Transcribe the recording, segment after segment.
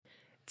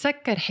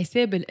تسكر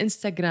حساب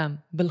الانستغرام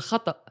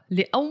بالخطأ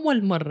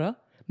لأول مرة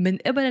من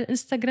قبل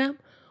الانستغرام،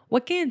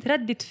 وكانت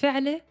ردة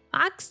فعلي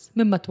عكس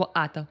مما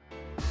توقعتها.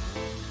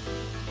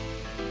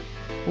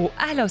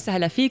 وأهلا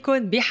وسهلا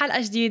فيكن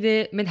بحلقة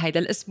جديدة من هيدا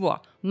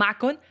الأسبوع.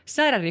 معكن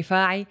سارة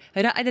الرفاعي،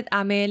 رائدة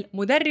أعمال،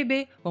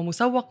 مدربة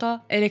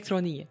ومسوقة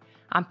إلكترونية.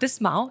 عم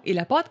تسمعوا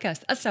إلى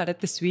بودكاست أسرار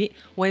التسويق،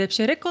 وأنا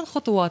بشارككن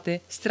خطواتي،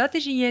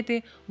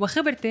 استراتيجياتي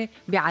وخبرتي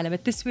بعالم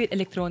التسويق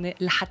الإلكتروني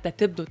لحتى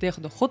تبدوا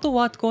تاخدوا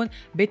خطواتكن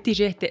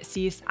باتجاه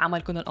تأسيس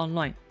عملكن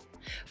الأونلاين.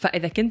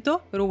 فإذا كنتوا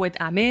رواد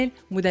أعمال،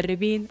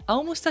 مدربين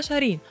أو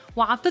مستشارين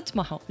وعم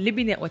تطمحوا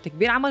لبناء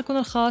وتكبير عملكم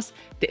الخاص،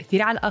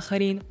 تأثير على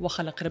الآخرين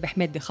وخلق ربح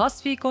مادي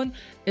خاص فيكن،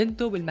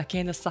 انتوا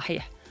بالمكان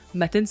الصحيح.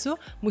 ما تنسوا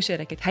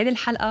مشاركة هيدي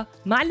الحلقة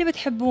مع اللي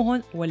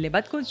بتحبوهن واللي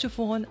بدكن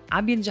تشوفوهن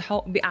عم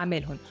ينجحوا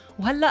بأعمالهن.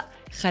 وهلأ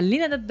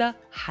خلينا نبدأ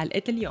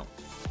حلقة اليوم.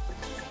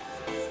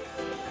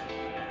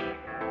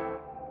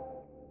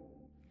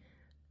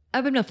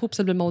 قبل ما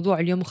نفوت بالموضوع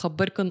اليوم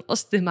وخبركن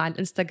قصتي مع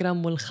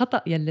الانستغرام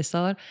والخطأ يلي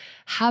صار،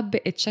 حابة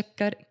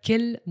اتشكر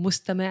كل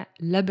مستمع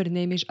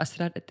لبرنامج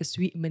أسرار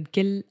التسويق من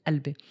كل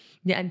قلبي،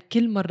 لأن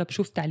كل مرة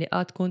بشوف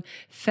تعليقاتكن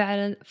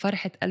فعلا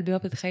فرحة قلبي ما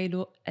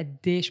بتتخيلوا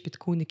قديش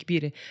بتكون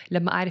كبيرة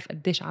لما أعرف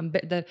قديش عم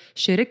بقدر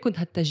شارككن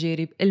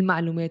هالتجارب،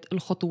 المعلومات،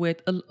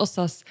 الخطوات،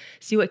 القصص،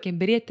 سواء كان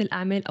بريادة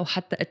الأعمال أو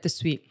حتى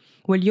التسويق.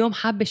 واليوم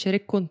حابة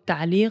شارككن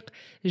تعليق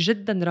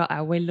جدا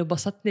رائع واللي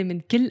بسطني من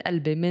كل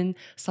قلبي من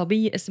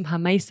صبية اسمها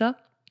ميسا،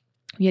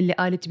 يلي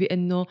قالت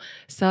بأنه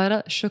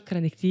سارة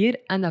شكرا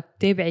كتير، أنا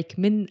بتابعك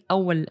من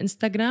أول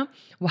الانستغرام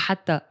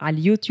وحتى على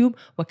اليوتيوب،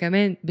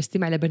 وكمان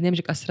بستمع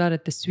لبرنامجك أسرار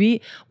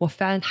التسويق،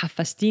 وفعلا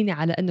حفزتيني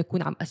على أنه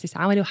أكون عم أسس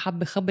عملي.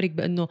 وحابة خبرك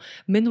بأنه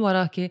من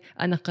وراك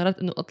أنا قررت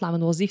أنه أطلع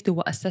من وظيفتي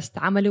وأسست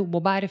عملي،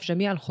 وبعرف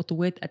جميع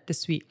الخطوات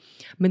التسويق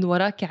من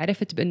وراك.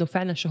 عرفت بأنه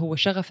فعلا شو هو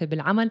شغفي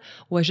بالعمل،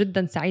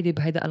 وجدا سعيدة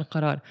بهذا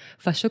القرار.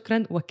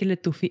 فشكرا وكل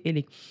التوفيق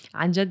لك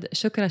عن جد.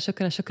 شكرا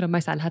شكرا شكرا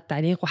ميسا على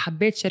هالتعليق،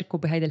 وحبيت شاركه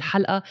بهذه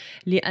الحلقة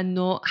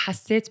لأنه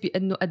حسيت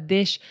بأنه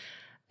قديش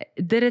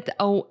قدرت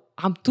أو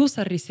عم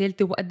توصل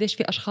رسالتي، وقديش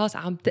في أشخاص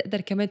عم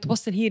تقدر كمان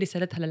توصل هي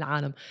رسالتها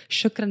للعالم.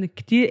 شكرا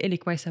كتير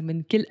إليك ميسا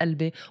من كل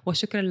قلبي،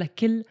 وشكرا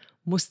لكل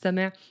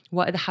مستمع.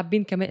 وإذا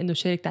حابين كمان إنه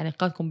شارك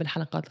تعليقاتكم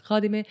بالحلقات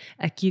القادمة،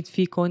 أكيد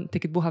فيكم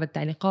تكتبوها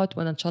بالتعليقات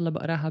وأنا إن شاء الله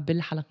بقراها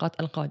بالحلقات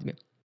القادمة.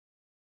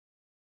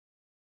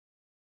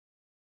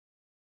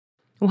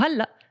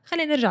 وهلأ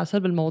خلينا نرجع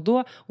لصلب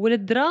الموضوع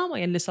والدراما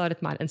يلي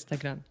صارت مع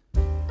الانستغرام.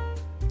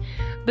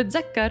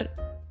 بتذكر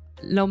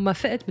لما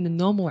فقت من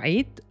النوم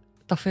وعيد،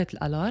 طفيت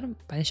الألارم،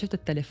 بعدين شفت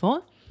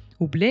التليفون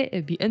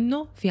وبلاقي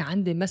بأنه في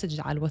عندي مسج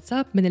على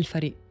الواتساب من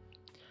الفريق.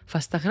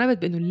 فاستغربت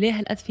بأنه ليه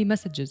هالقد في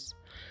مسجز.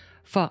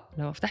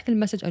 فلما فتحت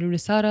المسج قالوا لي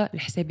سارة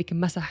حسابك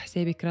مسح،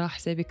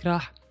 حسابك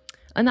راح.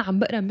 أنا عم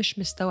بقرأ مش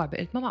مستوعبة،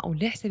 قلت ما معقول،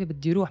 ليه حسابي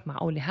بدي يروح؟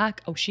 معقول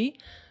هاك أو شيء؟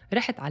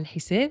 رحت على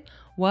الحساب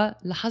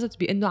ولاحظت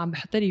بأنه عم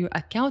بحط لي your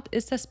account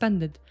is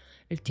suspended.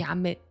 قلت يا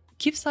عمي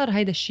كيف صار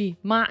هيدا الشيء؟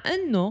 مع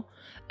أنه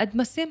قد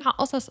ما سمع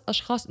قصص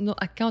أشخاص إنه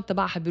أكاونت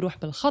تبعها بيروح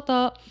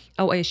بالخطأ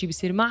أو أي شيء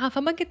بيصير معها،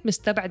 فما كنت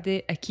مستبعدة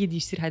أكيد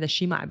يصير هذا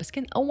الشيء معي، بس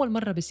كان أول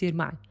مرة بيصير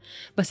معي.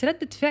 بس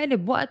ردة فعلي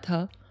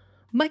بوقتها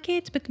ما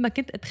كنت مثل ما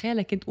كنت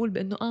أتخيلها. كنت أقول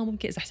بأنه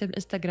ممكن إذا حساب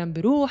الإنستغرام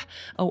بيروح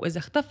أو إذا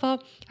اختفى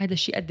هذا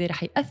الشيء قد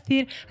رح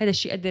يأثر، هذا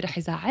الشيء قد رح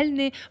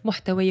يزعلني،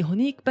 محتوي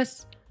هنيك.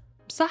 بس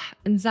صح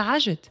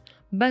انزعجت،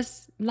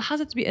 بس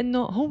لاحظت بأنه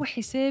هو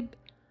حساب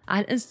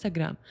على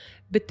الانستغرام،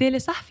 بالتالي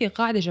صح في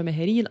قاعدة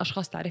جماهيرية،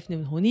 الأشخاص تعرفني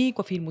من هونيك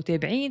وفي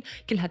المتابعين،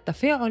 كل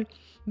هالتفاعل.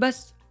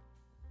 بس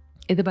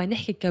إذا بدنا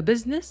نحكي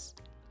كبزنس،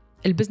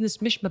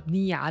 البزنس مش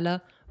مبنية على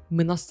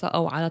منصة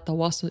أو على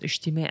تواصل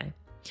اجتماعي.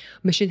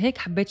 مشان هيك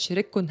حبيت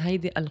شارككن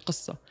هيدي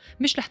القصة،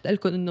 مش رح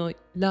تقلكن إنه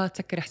لا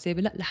تسكر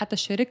حسابي، لا، لحتى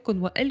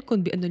شارككن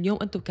وقلكن بأنه اليوم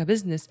أنتم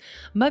كبزنس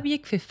ما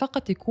بيكفي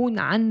فقط يكون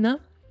عنا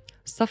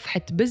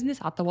صفحة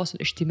بزنس على التواصل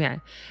الاجتماعي.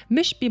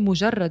 مش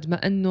بمجرد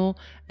ما أنه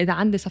إذا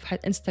عندي صفحة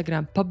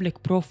إنستغرام public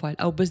profile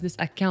أو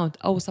business account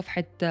أو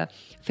صفحة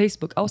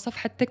فيسبوك أو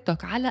صفحة تيك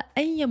توك على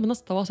أي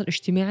منصة تواصل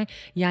اجتماعي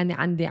يعني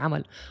عندي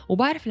عمل.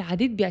 وبعرف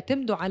العديد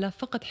بيعتمدوا على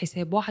فقط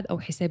حساب واحد أو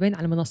حسابين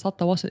على منصات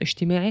التواصل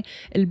الاجتماعي.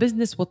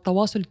 البزنس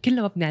والتواصل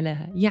كلها مبني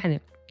عليها،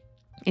 يعني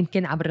إن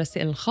كان عبر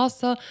الرسائل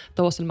الخاصة،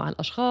 تواصل مع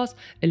الأشخاص،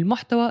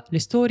 المحتوى،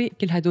 الستوري،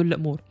 كل هدول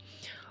الأمور.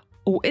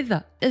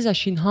 وإذا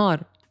شي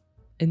نهار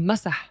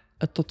انمسح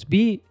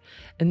التطبيق،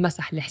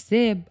 انمسح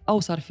الحساب أو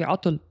صار في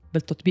عطل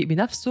بالتطبيق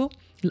بنفسه،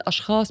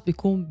 الأشخاص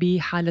بيكون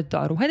بحالة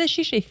ذعر. وهذا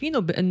الشيء شايفينه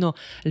بأنه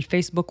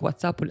الفيسبوك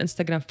واتساب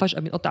والإنستغرام فجأة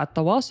بينقطع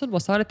التواصل،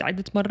 وصارت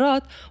عدة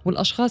مرات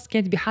والأشخاص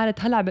كانت بحالة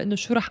هلع بأنه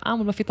شو رح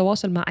أعمل، ما في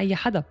تواصل مع أي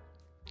حدا.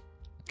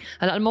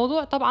 هلأ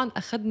الموضوع طبعا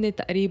أخذني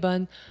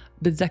تقريبا،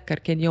 بتذكر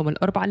كان يوم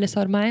الأربعاء اللي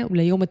صار معي،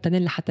 وليوم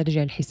التنين لحتى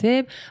رجع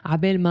الحساب،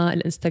 عبال ما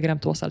الانستغرام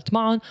تواصلت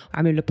معهم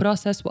وعملوا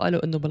البروسس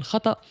وقالوا إنه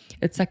بالخطأ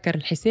تسكر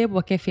الحساب.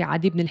 وكان في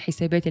عديد من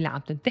الحسابات اللي عم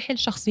تنتحل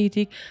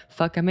شخصيتك.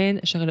 فكمان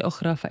شغلة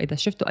أخرى، فإذا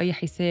شفتوا أي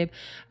حساب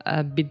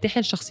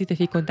بينتحل شخصيتي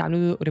فيكم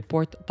تعملوا له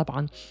ريبورت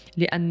طبعا،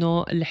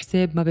 لأنه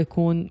الحساب ما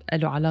بيكون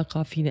له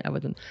علاقة فينا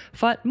أبدا.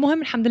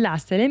 فالمهم الحمد لله على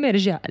السلامة،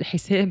 رجع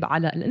الحساب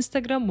على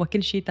الانستغرام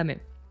وكل شيء تمام.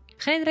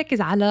 خلينا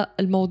نركز على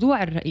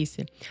الموضوع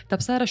الرئيسي.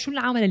 طب سارة، شو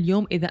العمل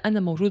اليوم إذا أنا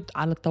موجود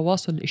على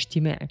التواصل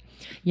الاجتماعي؟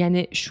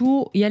 يعني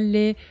شو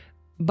يلي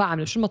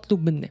بعمله، شو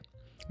المطلوب مني،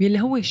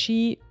 يلي هو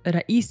شيء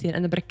رئيسي اللي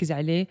أنا بركز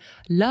عليه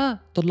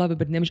لطلاب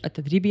البرنامج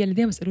التدريبي يلي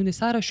دايما يسألوني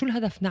سارة شو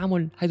الهدف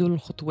نعمل هدول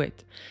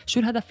الخطوات، شو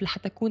الهدف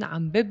لحتى أكون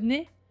عم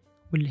ببني،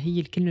 واللي هي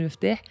الكلمة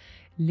المفتاح،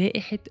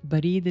 لائحة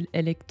بريد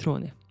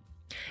الإلكتروني.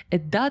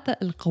 الداتا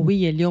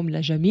القوية اليوم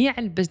لجميع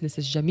البزنس،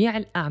 جميع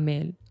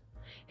الأعمال،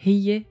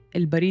 هي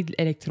البريد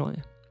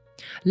الإلكتروني.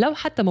 لو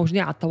حتى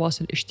موجودين على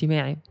التواصل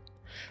الاجتماعي،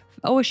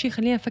 أول شيء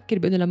خلينا نفكر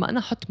بأنه لما أنا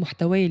أحط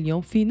محتواي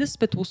اليوم في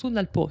نسبة وصول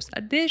للبوست،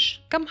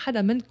 قديش كم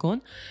حدا منكم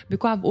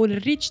بيكون عم بقول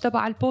الريتش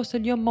تبع البوست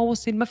اليوم ما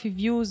وصل، ما في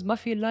فيوز، ما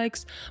في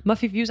لايكس، ما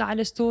في فيوز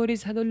على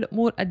ستوريز، هدول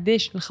الأمور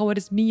قديش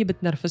الخوارزمية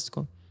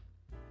بتنرفزكم.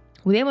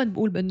 ودايما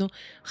بقول بأنه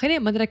خلينا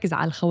ما نركز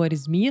على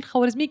الخوارزمية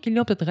كل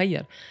يوم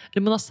تتغير،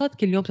 المنصات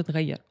كل يوم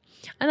تتغير،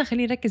 أنا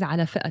خليني ركز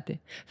على فئتي.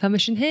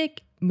 فمشان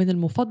هيك من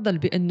المفضل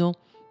بأنه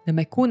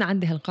لما يكون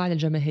عندي هالقاعدة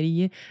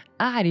الجماهيرية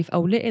أعرف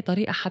أو لاقي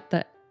طريقة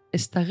حتى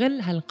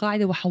استغل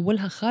هالقاعدة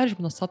وحولها خارج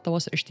منصات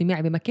التواصل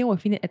الاجتماعي بمكان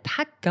وفيني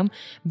أتحكم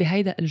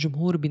بهيدا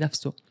الجمهور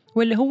بنفسه،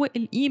 واللي هو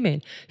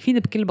الإيميل. فيني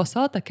بكل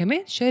بساطة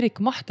كمان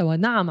شارك محتوى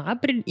نعم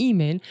عبر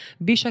الإيميل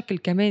بشكل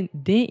كمان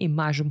دائم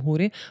مع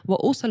جمهوري،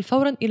 وأوصل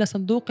فوراً إلى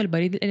صندوق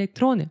البريد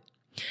الإلكتروني.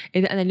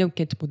 إذا أنا اليوم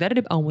كنت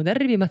مدرب أو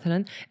مدربة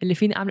مثلاً، اللي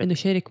فيني أعمل إنه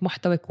شارك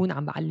محتوى يكون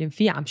عم بعلم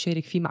فيه، عم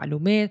شارك فيه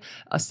معلومات،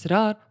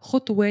 أسرار،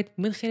 خطوات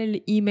من خلال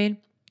الإيميل،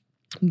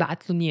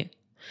 بعت لهم إياه.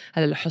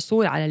 هلا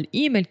الحصول على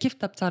الايميل كيف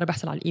صار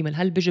بحصل على الايميل؟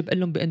 هل بيجي بقول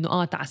لهم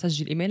بانه تعال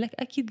سجل ايميلك؟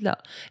 اكيد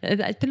لا.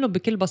 اذا قلت لهم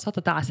بكل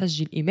بساطه تعال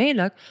سجل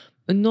ايميلك،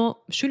 انه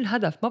شو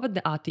الهدف؟ ما بدي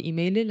اعطي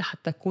ايميلي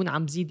لحتى اكون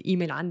عم زيد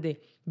ايميل عندي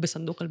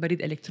بصندوق البريد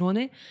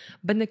الالكتروني،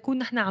 بدنا نكون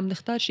نحن عم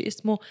نختار شيء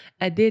اسمه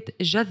اداه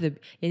جذب،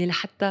 يعني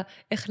لحتى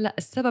اخلق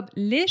السبب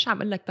ليش عم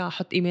اقول لك تعال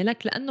حط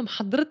ايميلك، لانه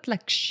محضرت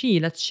لك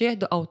شيء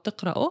لتشاهده او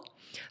تقراه،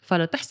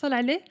 فلتحصل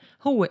عليه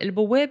هو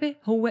البوابه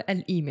هو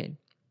الايميل.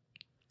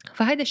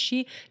 فهذا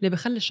الشيء اللي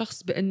بخلي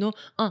الشخص بأنه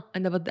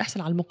أنا بدي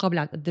أحصل على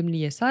المقابلة عم تقدم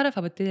لي سارة،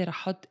 فبالتالي رح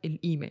أحط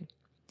الإيميل.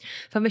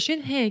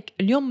 فمشان هيك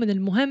اليوم من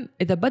المهم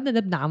إذا بدنا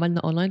نبني عملنا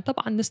أونلاين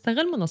طبعا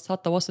نستغل منصات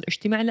التواصل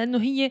الاجتماعي،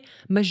 لأنه هي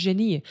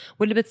مجانية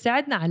واللي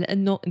بتساعدنا على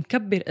أنه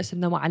نكبر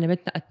اسمنا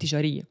وعلامتنا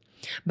التجارية.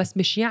 بس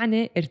مش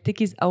يعني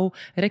ارتكز أو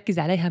ركز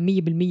عليها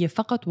 100%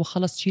 فقط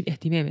وخلص شيل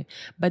اهتمامي.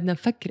 بدنا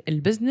نفكر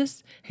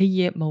البزنس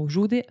هي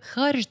موجودة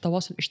خارج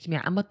التواصل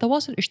الاجتماعي، أما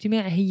التواصل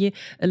الاجتماعي هي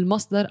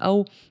المصدر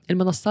أو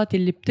المنصات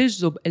اللي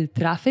بتجذب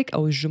الترافيك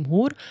أو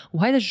الجمهور،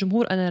 وهذا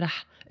الجمهور أنا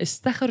رح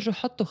استخرج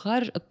وحطه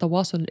خارج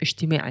التواصل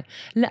الاجتماعي،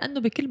 لأنه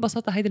بكل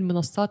بساطة هذه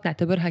المنصات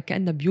نعتبرها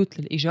كأنها بيوت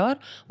للإيجار،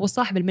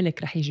 وصاحب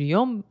الملك رح يجي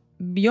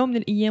بيوم من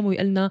الأيام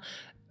ويقلنا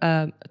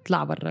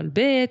اطلع برا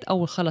البيت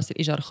أو خلص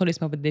الإيجار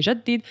خلص ما بدي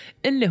جدد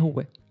اللي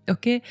هو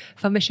أوكي.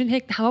 فمشان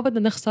هيك نحن ما بدنا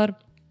نخسر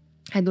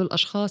هدول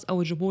الأشخاص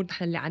أو الجمهور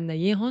نحن اللي عنا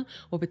إياهم،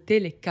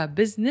 وبالتالي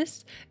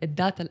كبزنس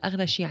الداتا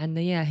الأغلى شيء عنا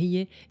إياها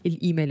هي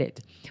الإيميلات.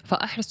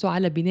 فأحرصوا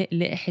على بناء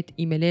لائحة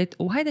إيميلات.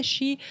 وهذا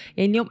الشيء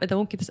يعني اليوم إذا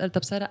ممكن تسأل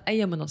طب سارة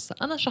أي منصة،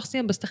 أنا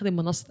شخصيا بستخدم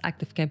منصة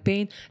أكتيف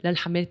كامبين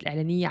للحملات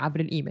الإعلانية عبر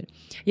الإيميل،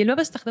 يعني ما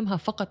بستخدمها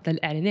فقط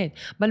للإعلانات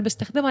بل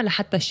بستخدمها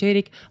لحتى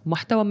شارك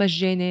محتوى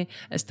مجاني،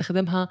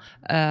 استخدمها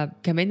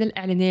كمان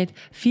للإعلانات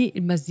في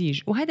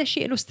المزيج. وهذا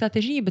الشيء له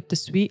استراتيجية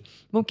بالتسويق.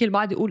 ممكن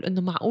البعض يقول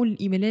إنه معقول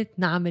الإيميلات؟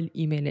 نعم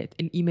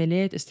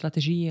الإيميلات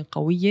استراتيجية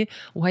قوية،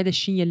 وهذا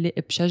الشيء يلي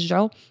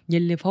بشجعه،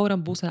 يلي فورا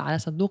بوصل على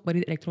صندوق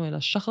بريد إلكتروني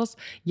للشخص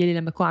يلي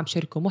لما يكون عم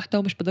شاركه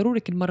محتوى مش بضروري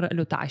كل مرة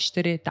له تعال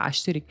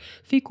اشترك،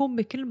 فيكون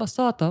بكل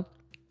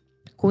بساطة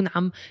كون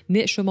عم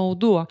ناقشه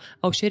موضوع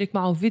أو شارك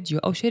معه فيديو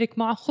أو شارك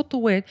معه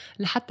خطوات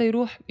لحتى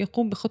يروح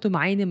يقوم بخطوة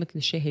معينة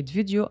مثل شاهد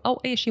فيديو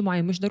أو أي شيء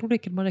معين، مش ضروري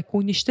كل مرة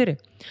يكون يشتري.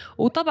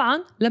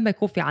 وطبعا لما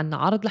يكون في عنا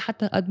عرض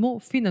لحتى نقدمه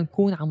فينا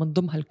نكون عم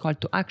نضمها الكول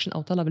تو أكشن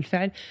أو طلب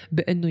الفعل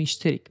بأنه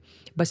يشترك.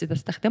 بس إذا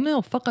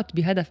استخدمناه فقط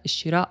بهدف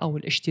الشراء أو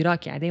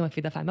الاشتراك، يعني دايما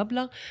في دفع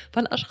مبلغ،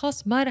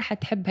 فالأشخاص ما رح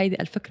تحب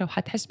هيدي الفكرة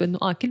وحتحس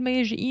بأنه كل ما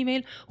يجي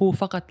إيميل هو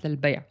فقط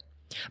للبيع.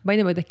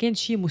 بينما إذا كان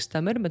شيء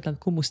مستمر مثل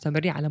نكون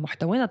مستمرين على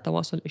محتوانا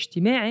التواصل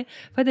الاجتماعي،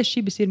 فهذا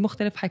الشيء بيصير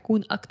مختلف،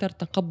 حيكون أكتر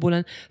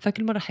تقبلا،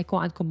 فكل مرة حيكون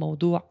عندكم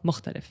موضوع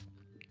مختلف.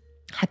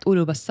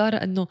 حتقولوا بس سارة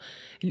أنه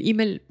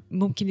الإيميل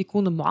ممكن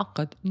يكون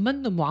معقد.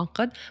 منه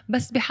معقد،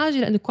 بس بحاجة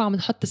لأنه نكون عم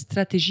نحط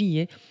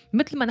استراتيجية.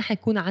 مثل ما نحن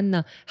يكون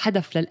عنا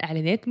هدف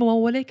للإعلانات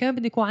ممولة، كمان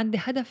بدي يكون عندي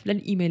هدف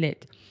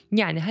للإيميلات.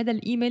 يعني هذا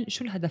الإيميل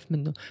شو الهدف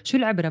منه، شو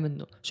العبرة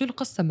منه، شو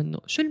القصة منه،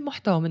 شو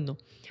المحتوى منه.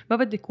 ما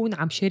بدي يكون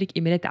عم شارك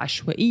إيميلات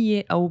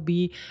عشوائية أو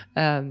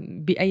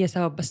بأي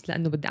سبب بس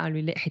لأنه بدي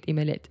أعمل لائحة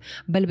إيميلات،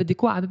 بل بدي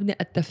يكون عم ببني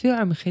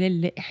التفاعل من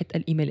خلال لائحة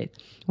الإيميلات.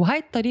 وهاي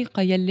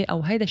الطريقة يلي أو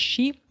هذا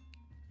الشيء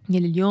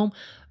يلي اليوم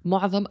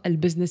معظم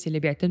البزنس اللي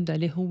بيعتمد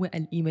عليه هو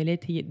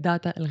الإيميلات، هي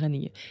الداتا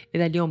الغنية.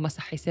 إذا اليوم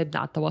مسح حسابنا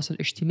على التواصل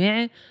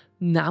الاجتماعي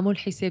نعمل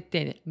حساب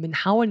تاني،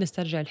 بنحاول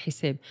نسترجع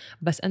الحساب،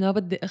 بس أنا ما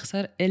بدي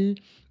أخسر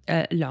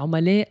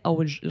العملاء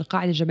أو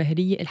القاعدة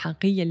الجماهيرية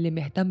الحقيقية اللي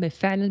مهتمة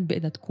فعلا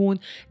بأنها تكون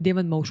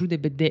دايما موجودة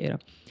بالدائرة.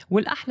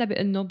 والأحلى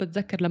بأنه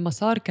بتذكر لما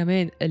صار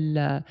كمان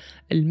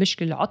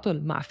المشكلة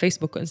العطل مع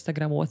فيسبوك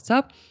وإنستغرام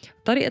وواتساب،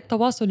 طريقة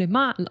تواصلي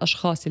مع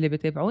الأشخاص اللي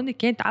بتابعوني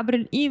كانت عبر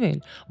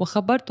الإيميل،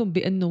 وخبرتهم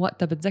بأنه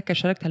وقتها بتذكر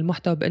شاركت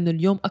هالمحتوى بأنه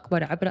اليوم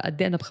أكبر عبرة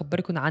قد أنا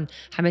بخبركم عن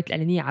حملة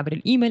الإعلانية عبر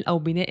الإيميل أو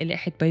بناء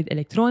لائحة بريد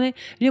إلكتروني.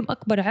 اليوم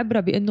أكبر عبرة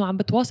بأنه عم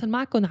بتواصل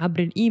معكم عبر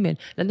الإيميل،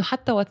 لأنه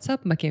حتى واتساب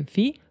ما كان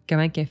فيه،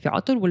 كمان كان في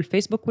عطل،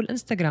 والفيسبوك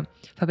والإنستغرام،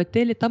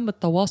 فبالتالي تم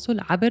التواصل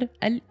عبر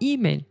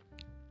الإيميل.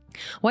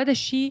 وهذا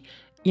الشيء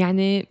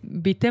يعني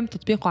بيتم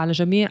تطبيقه على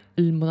جميع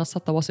المنصات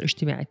التواصل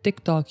الاجتماعي، تيك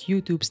توك،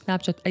 يوتيوب،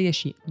 سناب شات، أي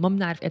شيء. ما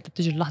بنعرف إمتى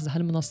بتيجي اللحظة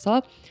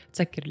هالمنصات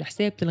تسكر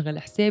الحساب، تلغي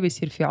الحساب،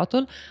 يصير في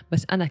عطل.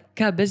 بس أنا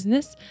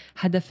كبزنس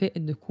هدفي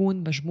إنه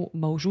يكون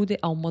موجودة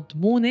أو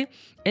مضمونة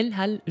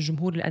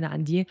هالجمهور اللي أنا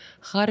عندي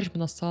خارج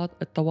منصات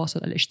التواصل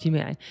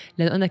الاجتماعي،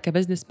 لأنه أنا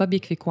كبزنس ما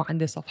بيكفي يكون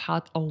عندي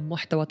صفحات أو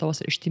محتوى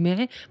تواصل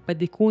اجتماعي،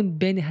 بدي يكون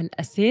بيني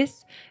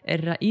هالأساس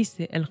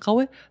الرئيسي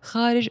القوي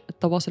خارج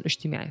التواصل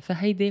الاجتماعي.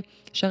 فهيدي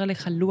شغلة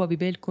خلوها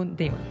ببالكم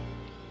دايما.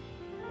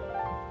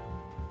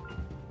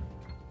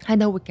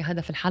 هذا هو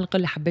كهدف الحلقة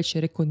اللي حبيت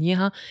شارككم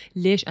إياها.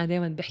 ليش أنا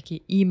دايما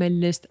بحكي إيميل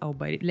ليست أو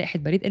لائحة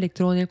بريد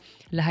إلكتروني؟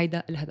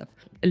 لهيدا الهدف.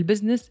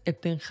 البزنس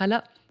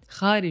بتنخلق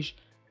خارج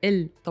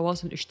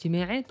التواصل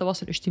الاجتماعي.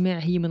 التواصل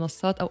الاجتماعي هي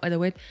منصات أو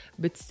أدوات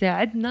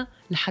بتساعدنا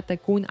لحتى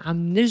يكون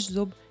عم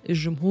نجذب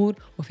الجمهور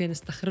وفينا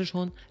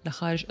نستخرجهم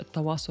لخارج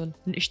التواصل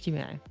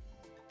الاجتماعي.